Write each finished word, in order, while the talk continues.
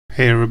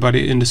Hey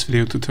everybody, in this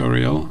video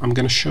tutorial I'm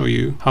going to show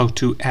you how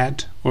to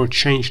add or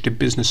change the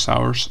business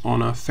hours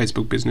on a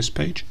Facebook business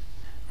page.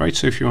 Right,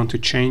 so if you want to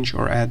change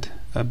or add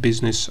a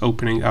business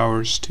opening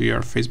hours to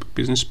your Facebook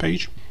business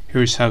page,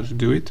 here's how to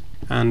do it.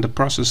 And the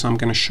process I'm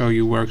going to show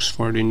you works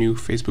for the new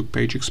Facebook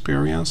page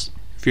experience.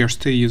 If you're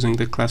still using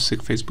the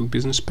classic Facebook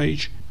business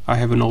page, I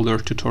have an older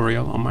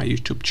tutorial on my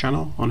YouTube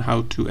channel on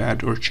how to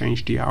add or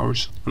change the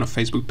hours on a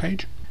Facebook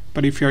page.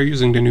 But if you are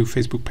using the new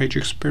Facebook page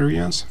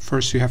experience,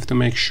 first you have to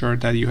make sure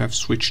that you have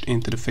switched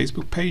into the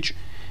Facebook page,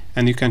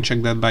 and you can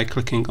check that by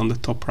clicking on the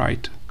top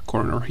right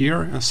corner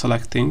here and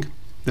selecting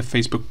the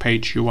Facebook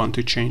page you want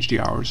to change the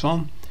hours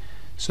on.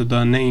 So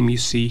the name you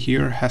see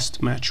here has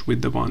to match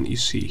with the one you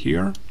see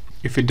here.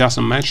 If it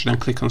doesn't match, then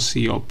click on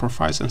See All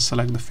Profiles and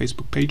select the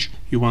Facebook page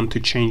you want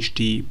to change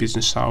the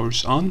business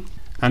hours on.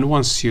 And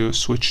once you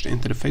switched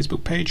into the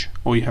Facebook page,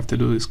 all you have to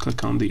do is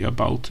click on the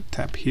About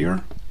tab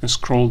here and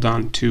scroll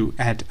down to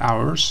Add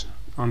Hours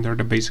under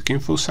the Basic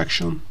Info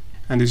section.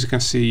 And as you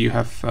can see, you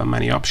have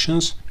many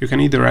options. You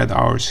can either add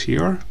hours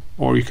here,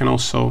 or you can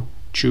also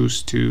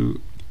choose to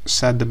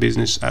set the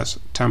business as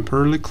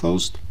temporarily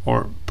closed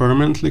or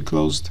permanently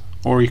closed,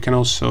 or you can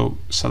also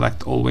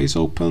select Always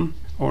Open,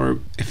 or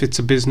if it's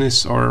a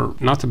business or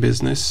not a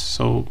business,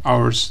 so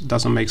hours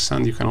doesn't make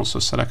sense, you can also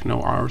select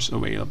No Hours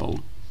Available.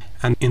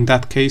 And in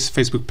that case,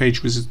 Facebook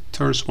page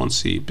visitors won't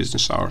see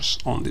business hours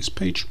on this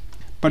page.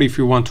 But if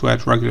you want to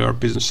add regular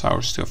business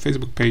hours to a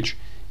Facebook page,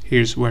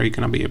 here's where you're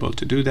going to be able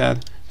to do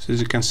that. So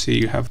as you can see,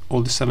 you have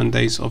all the 7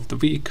 days of the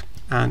week,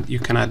 and you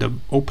can add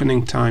an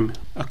opening time,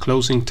 a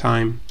closing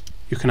time.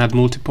 You can add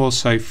multiple,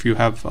 so if you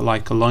have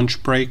like a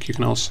lunch break, you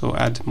can also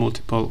add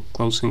multiple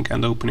closing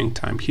and opening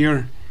time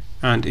here.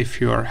 And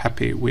if you are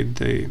happy with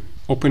the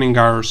opening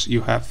hours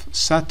you have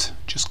set,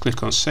 just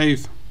click on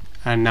Save.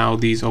 And now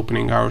these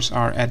opening hours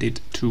are added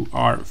to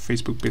our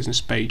Facebook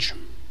business page.